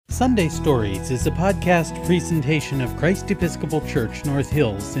Sunday Stories is a podcast presentation of Christ Episcopal Church, North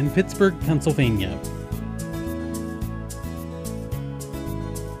Hills in Pittsburgh, Pennsylvania.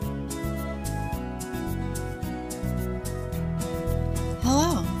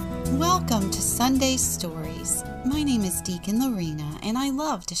 Hello, welcome to Sunday Stories. My name is Deacon Lorena, and I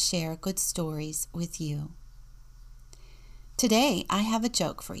love to share good stories with you. Today, I have a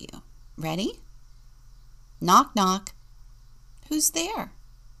joke for you. Ready? Knock, knock. Who's there?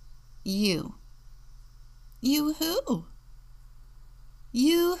 You. You who?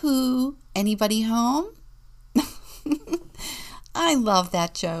 You who? Anybody home? I love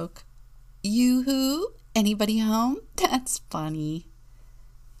that joke. You who? Anybody home? That's funny.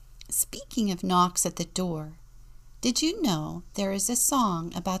 Speaking of knocks at the door, did you know there is a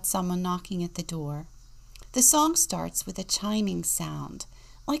song about someone knocking at the door? The song starts with a chiming sound,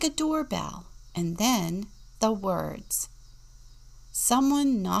 like a doorbell, and then the words.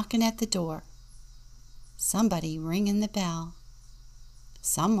 Someone knocking at the door. Somebody ringing the bell.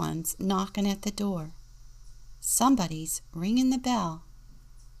 Someone's knocking at the door. Somebody's ringing the bell.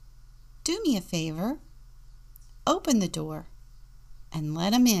 Do me a favor. Open the door and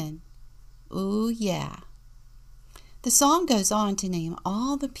let 'em in. Ooh, yeah. The song goes on to name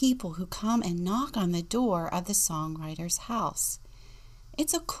all the people who come and knock on the door of the songwriter's house.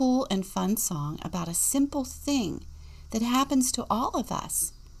 It's a cool and fun song about a simple thing that happens to all of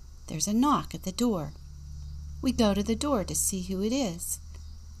us. There's a knock at the door. We go to the door to see who it is.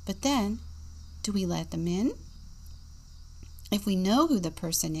 But then, do we let them in? If we know who the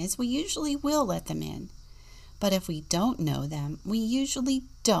person is, we usually will let them in. But if we don't know them, we usually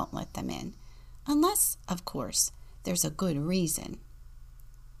don't let them in. Unless, of course, there's a good reason.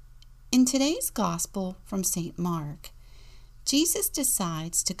 In today's Gospel from St. Mark, Jesus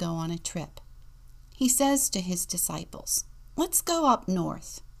decides to go on a trip. He says to his disciples, "Let's go up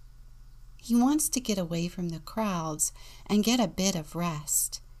north." He wants to get away from the crowds and get a bit of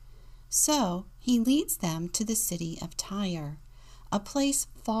rest. So he leads them to the city of Tyre, a place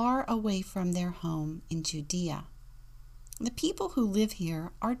far away from their home in Judea. The people who live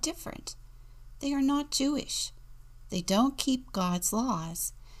here are different. They are not Jewish. They don't keep God's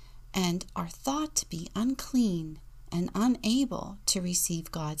laws and are thought to be unclean and unable to receive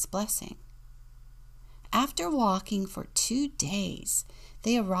God's blessing. After walking for 2 days,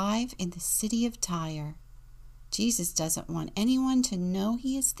 they arrive in the city of Tyre. Jesus doesn't want anyone to know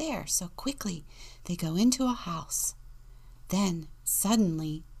he is there, so quickly they go into a house. Then,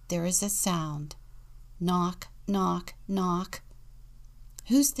 suddenly, there is a sound. Knock, knock, knock.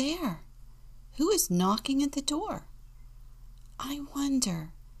 Who's there? Who is knocking at the door? I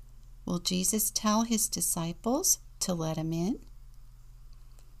wonder, will Jesus tell his disciples to let him in?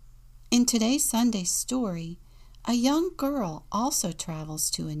 In today's Sunday story, a young girl also travels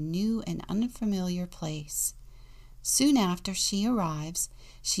to a new and unfamiliar place. Soon after she arrives,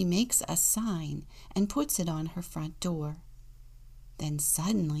 she makes a sign and puts it on her front door. Then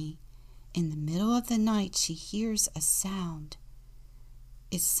suddenly, in the middle of the night, she hears a sound.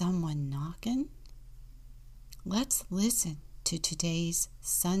 Is someone knocking? Let's listen to today's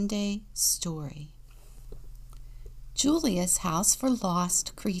Sunday story. Julia's House for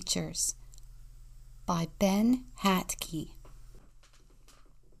Lost Creatures by Hatke.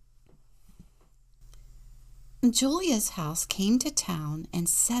 Julia's house came to town and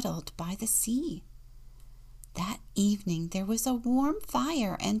settled by the sea. That evening there was a warm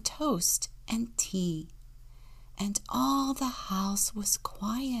fire and toast and tea, and all the house was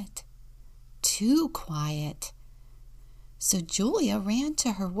quiet, too quiet. So Julia ran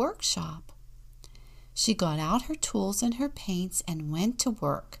to her workshop. She got out her tools and her paints and went to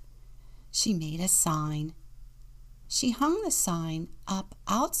work. She made a sign. She hung the sign up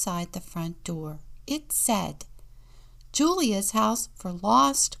outside the front door. It said, "Julia's House for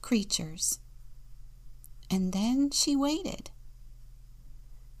Lost Creatures." And then she waited.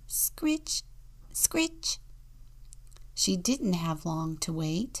 Scritch, scritch. She didn't have long to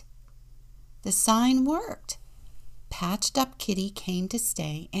wait. The sign worked. Patched up Kitty came to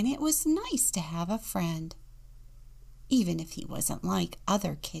stay, and it was nice to have a friend, even if he wasn't like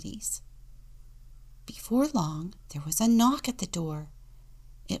other kitties. Before long, there was a knock at the door.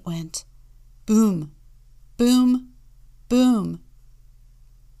 It went boom, boom, boom.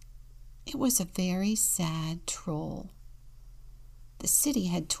 It was a very sad troll. The city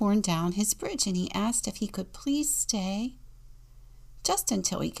had torn down his bridge, and he asked if he could please stay, just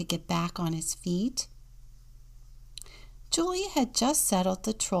until he could get back on his feet. Julia had just settled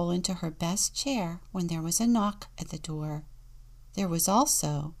the troll into her best chair when there was a knock at the door. There was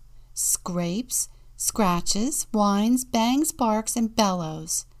also scrapes, scratches, whines, bangs, barks, and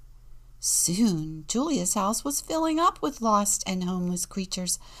bellows. Soon Julia's house was filling up with lost and homeless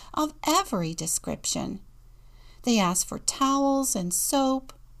creatures of every description. They asked for towels and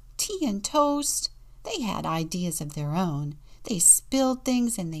soap, tea and toast. They had ideas of their own. They spilled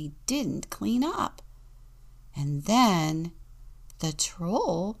things and they didn't clean up. And then the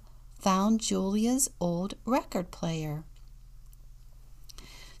troll found Julia's old record player.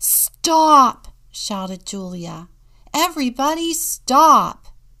 "Stop!" shouted Julia. "Everybody stop!"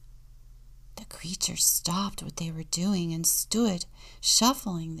 The creatures stopped what they were doing and stood,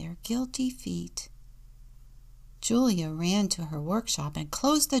 shuffling their guilty feet. Julia ran to her workshop and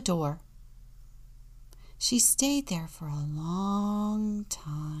closed the door. She stayed there for a long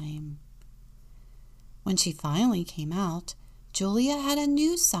time. When she finally came out, Julia had a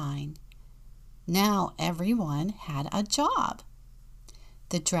new sign. Now everyone had a job.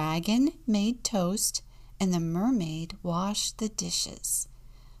 The dragon made toast and the mermaid washed the dishes.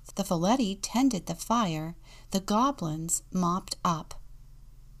 The Folletti tended the fire. The goblins mopped up.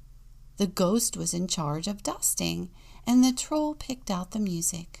 The ghost was in charge of dusting, and the troll picked out the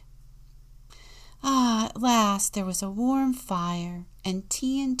music. At last there was a warm fire and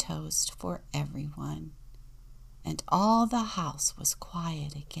tea and toast for everyone, and all the house was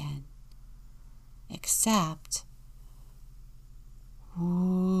quiet again, except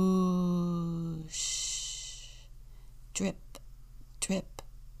whoosh, drip, drip,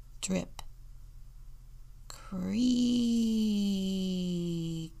 drip, creak.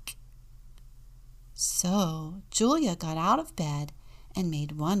 So Julia got out of bed and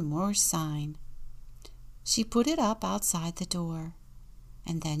made one more sign. She put it up outside the door,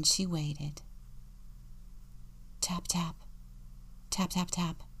 and then she waited. Tap, tap, tap, tap,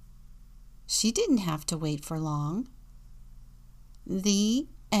 tap. She didn't have to wait for long. The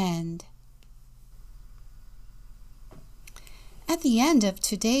end. At the end of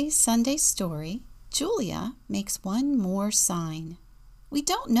today's Sunday story, Julia makes one more sign. We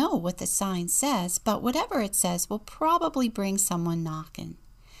don't know what the sign says, but whatever it says will probably bring someone knocking.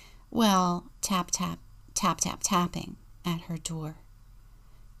 Well, tap, tap, tap, tap, tapping at her door.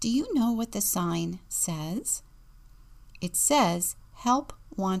 Do you know what the sign says? It says, "Help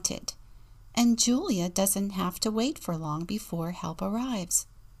wanted," and Julia doesn't have to wait for long before help arrives.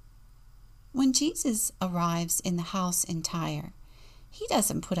 When Jesus arrives in the house in Tyre, he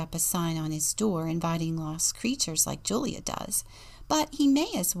doesn't put up a sign on his door inviting lost creatures like Julia does, but he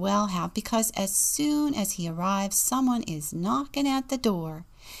may as well have, because as soon as he arrives, someone is knocking at the door,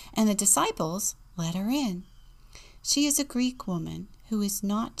 and the disciples let her in. She is a Greek woman who is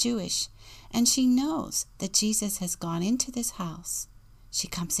not Jewish, and she knows that Jesus has gone into this house. She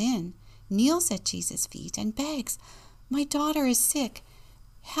comes in, kneels at Jesus' feet, and begs, "My daughter is sick.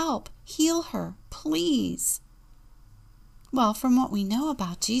 Help, heal her, please." Well, from what we know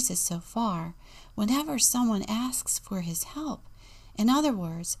about Jesus so far, whenever someone asks for his help, in other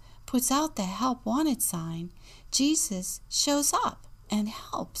words, puts out the help wanted sign, Jesus shows up and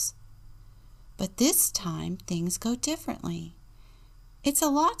helps. But this time, things go differently. It's a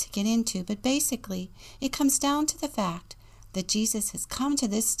lot to get into, but basically, it comes down to the fact that Jesus has come to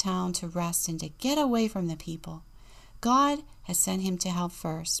this town to rest and to get away from the people. God has sent him to help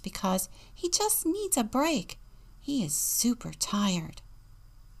first because he just needs a break. He is super tired.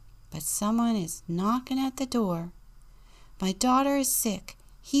 But someone is knocking at the door. "My daughter is sick.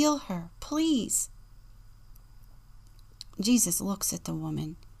 Heal her, please." Jesus looks at the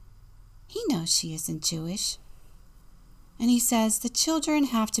woman. He knows she isn't Jewish. And he says the children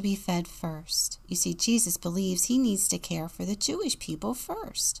have to be fed first. You see, Jesus believes he needs to care for the Jewish people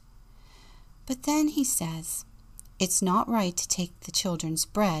first. But then he says, it's not right to take the children's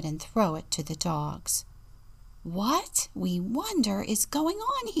bread and throw it to the dogs. What, we wonder, is going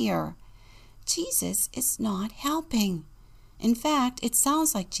on here? Jesus is not helping. In fact, it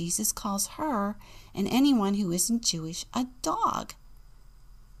sounds like Jesus calls her and anyone who isn't Jewish a dog.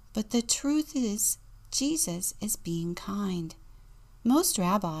 But the truth is, Jesus is being kind. Most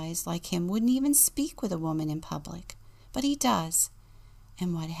rabbis like him wouldn't even speak with a woman in public, but he does.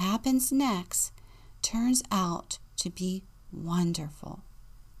 And what happens next turns out to be wonderful.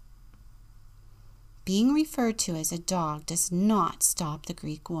 Being referred to as a dog does not stop the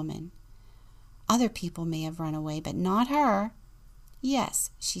Greek woman. Other people may have run away, but not her.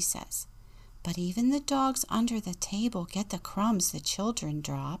 Yes, she says, but even the dogs under the table get the crumbs the children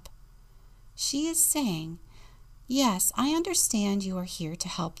drop. She is saying, yes, I understand you are here to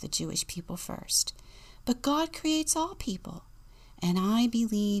help the Jewish people first, but God creates all people, and I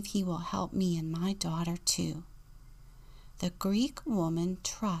believe he will help me and my daughter too. The Greek woman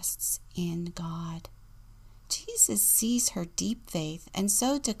trusts in God. Jesus sees her deep faith and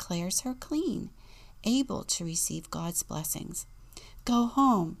so declares her clean, able to receive God's blessings. Go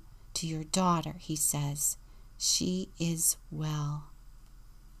home to your daughter, he says. She is well.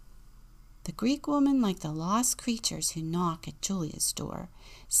 The Greek woman, like the lost creatures who knock at Julia's door,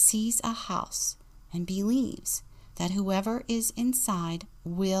 sees a house and believes that whoever is inside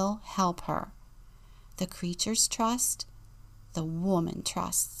will help her. The creatures trust, the woman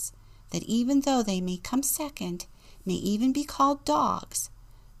trusts that even though they may come second, may even be called dogs,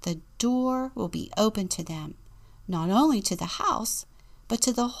 the door will be open to them, not only to the house, but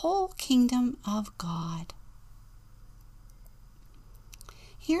to the whole kingdom of God.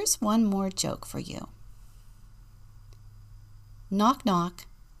 Here's one more joke for you. Knock, knock.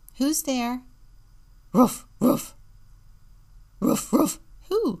 Who's there? Roof, roof. Roof, roof.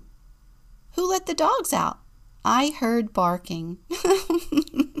 Who? Who let the dogs out? I heard barking.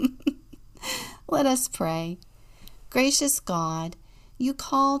 Let us pray. Gracious God, you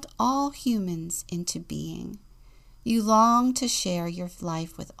called all humans into being. You long to share your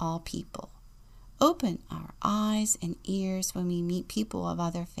life with all people. Open our eyes and ears when we meet people of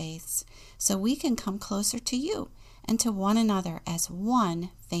other faiths, so we can come closer to you and to one another as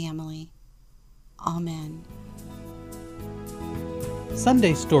one family. Amen.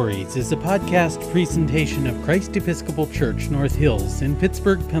 Sunday Stories is a podcast presentation of Christ Episcopal Church, North Hills in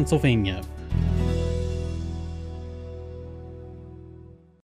Pittsburgh, Pennsylvania.